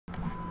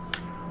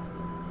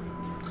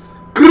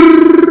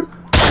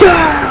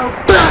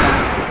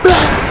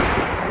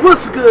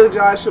good,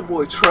 y'all? It's your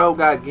boy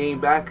TrellGotGame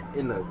back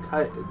in the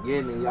cut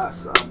again, and y'all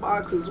some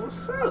boxes.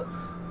 What's up?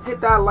 Hit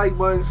that like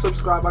button,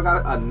 subscribe. I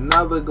got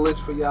another glitch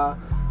for y'all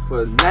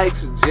for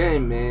next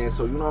gen, man.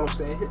 So you know what I'm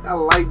saying? Hit that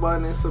like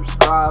button and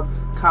subscribe.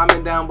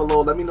 Comment down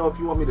below. Let me know if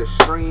you want me to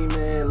stream,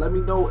 man. Let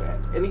me know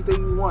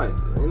anything you want.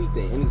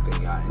 Anything,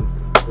 y'all.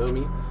 Anything. You feel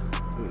me?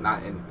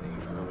 Not anything.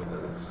 You feel me?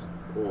 Because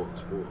pause.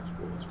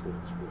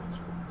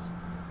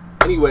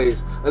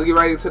 Anyways, let's get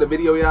right into the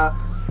video, y'all.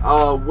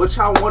 What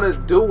y'all want to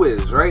do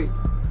is, right,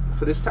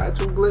 for this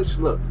tattoo glitch,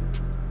 look,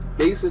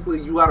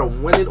 basically you gotta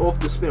win it off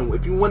the spin.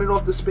 If you win it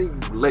off the spin,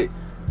 you lit.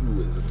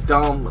 You is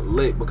dumb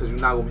lit, because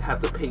you're not gonna have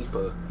to pay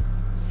for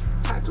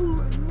tattoos.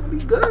 Like, you gonna be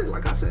good.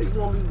 Like I said, you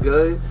gonna be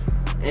good.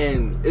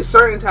 And it's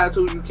certain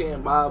tattoos you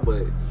can't buy,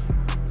 but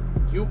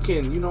you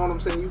can, you know what I'm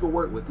saying, you can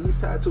work with these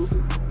tattoos.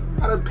 You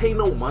gotta pay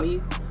no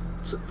money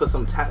for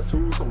some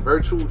tattoos, some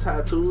virtual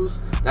tattoos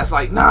that's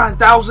like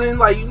 9,000.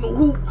 Like, you know,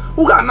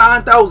 who got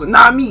 9,000?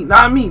 Not me.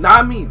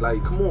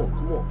 Like, come on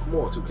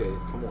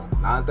 2K, come on.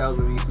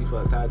 9,000 VC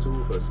for a tattoo,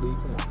 for a sleeve.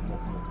 Come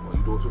on.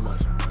 You doing too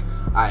much.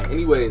 Alright,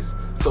 anyways,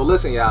 so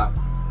listen, y'all,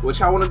 what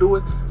y'all want to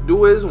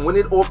do is win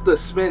it off the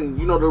spin.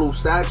 You know the little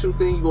statue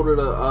thing, you go to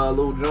the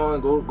little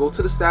joint, go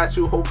to the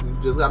statue. Hope you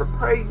just gotta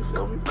pray, you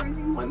feel me? Pray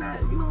you win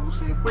that, you know what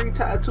I'm saying? Free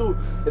tattoo.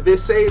 If it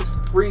says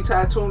free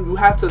tattoo, you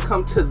have to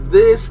come to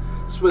this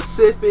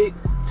specific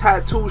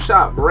tattoo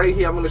shop right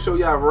here. I'm gonna show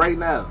y'all right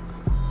now.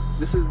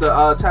 This is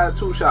the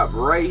tattoo shop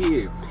right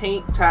here.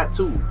 Paint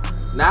tattoo.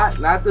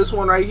 Not this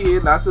one right here,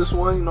 not this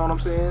one, you know what I'm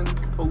saying?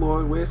 Hold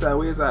on, where's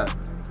that?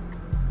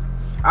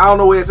 I don't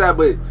know where it's at,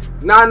 but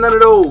none of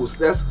those.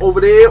 That's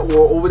over there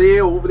or over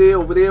there.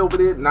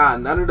 Nah,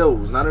 none of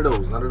those.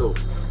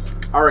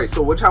 Alright,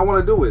 so what y'all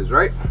wanna do is,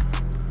 right?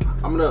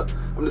 I'm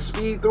gonna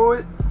speed through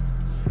it.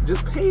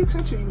 Just pay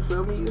attention, you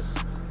feel me?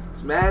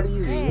 It's mad easy.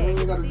 You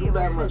ain't gotta do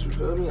that much, you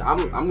feel me?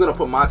 I'm gonna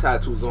put my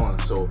tattoos on,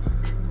 so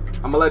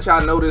I'm gonna let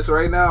y'all know this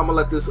right now. I'm gonna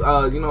let this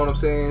you know what I'm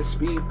saying,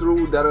 speed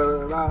through,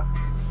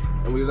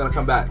 and we're gonna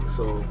come back.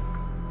 So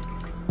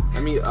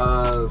let me you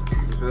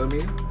feel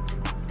me?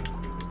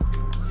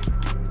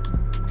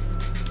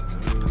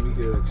 Let me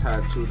get a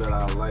tattoo that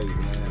I like,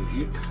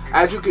 man.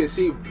 As you can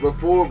see,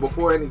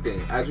 before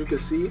anything, as you can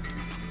see,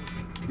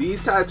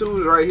 these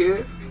tattoos right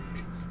here,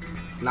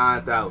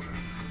 9,000.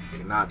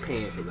 You're not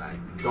paying for that.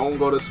 Don't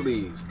go to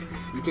sleeves.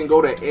 You can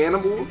go to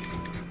animal.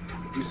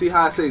 You see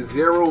how I say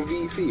 0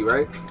 VC,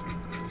 right?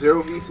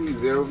 0 VC.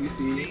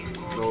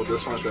 No,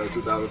 this one says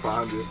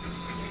 2,500.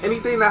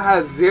 Anything that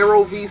has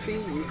 0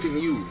 VC, you can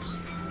use.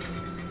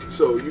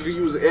 So you can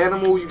use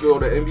animal. You go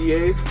to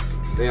NBA.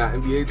 They got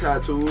NBA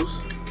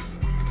tattoos.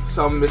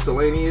 Some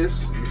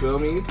miscellaneous. You feel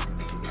me?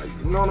 Like,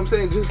 you know what I'm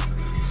saying? Just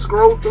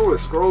scroll through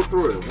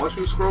it. Once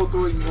you scroll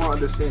through it, you won't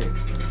understand.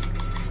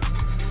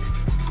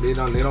 They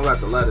don't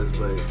got the letters,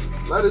 but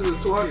letters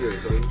is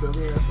 200, so you feel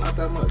me? That's not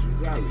that much. You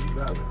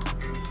got it.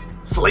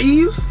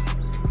 Sleeves?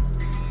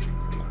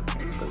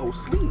 No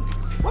sleeve.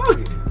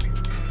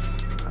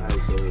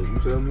 Alright, so you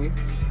feel me?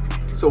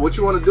 So what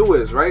you want to do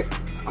is, right?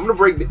 I'm gonna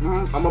break it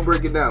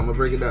down.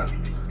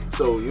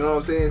 So you know what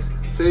I'm saying?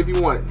 Say if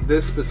you want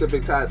this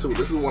specific tattoo,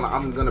 this is one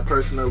I'm gonna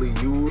personally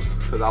use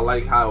because I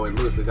like how it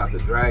looks. They got the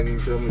dragon, you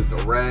feel me?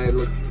 The red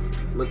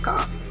look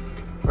calm,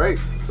 right?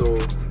 So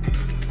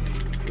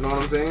you know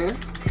what I'm saying?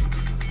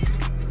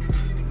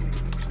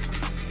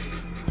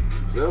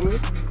 Feel me?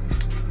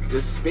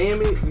 Just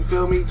spam it, you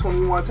feel me?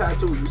 21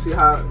 tattoos. You see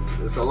how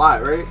it's a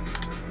lot, right?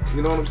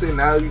 You know what I'm saying?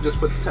 Now you just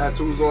put the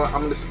tattoos on.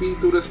 I'm gonna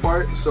speed through this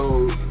part,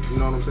 so you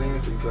know what I'm saying,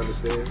 so you can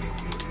understand.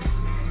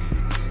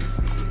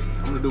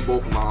 I'm gonna do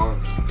both of my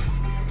arms.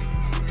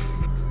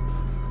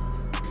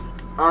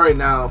 Alright,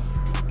 now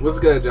what's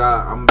good,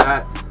 y'all? I'm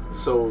back.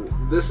 So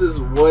this is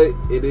what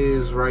it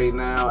is right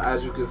now.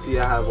 As you can see,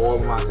 I have all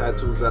of my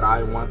tattoos that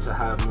I want to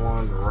have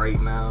on right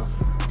now.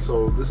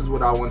 So this is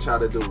what I want y'all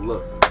to do.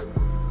 Look,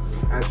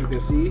 as you can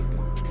see,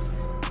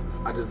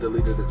 I just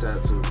deleted the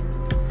tattoo.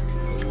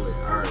 Oh, wait.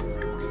 Alright,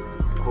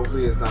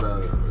 hopefully it's not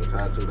a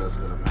tattoo that's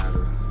gonna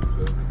matter.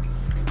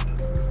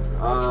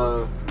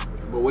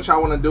 But what y'all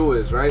want to do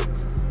is, right,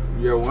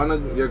 you're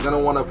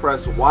gonna want to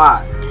press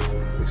Y.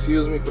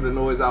 Excuse me for the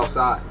noise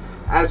outside.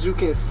 As you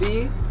can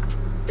see,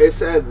 it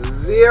says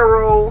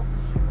 0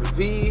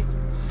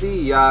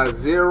 VC, y'all.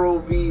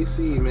 0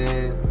 VC,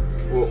 man.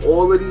 With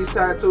all of these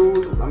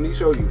tattoos, let me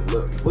show you.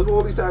 Look at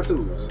all these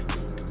tattoos.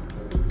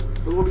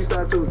 Look at all these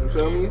tattoos, you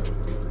feel me?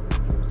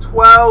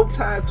 12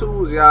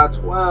 tattoos, y'all.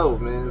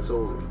 12, man.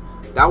 So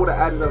that would have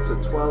added up to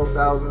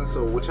 12,000.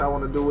 So what y'all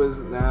want to do is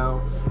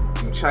now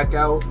you check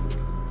out,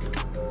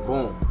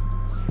 boom,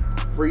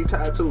 free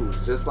tattoos,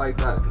 just like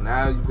that.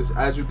 Now you just,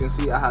 as you can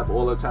see, I have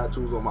all the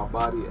tattoos on my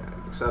body,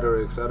 etc.,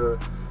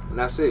 and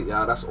that's it,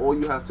 y'all. That's all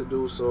you have to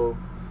do. So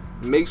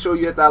make sure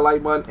you hit that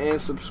like button and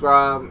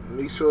subscribe.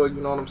 Make sure, you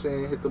know what I'm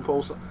saying, hit the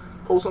post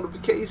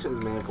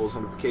notifications, man. Post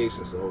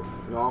notifications. So,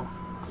 you know,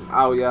 I'm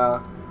out,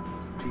 y'all.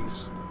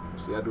 Peace.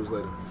 See y'all dudes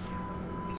later.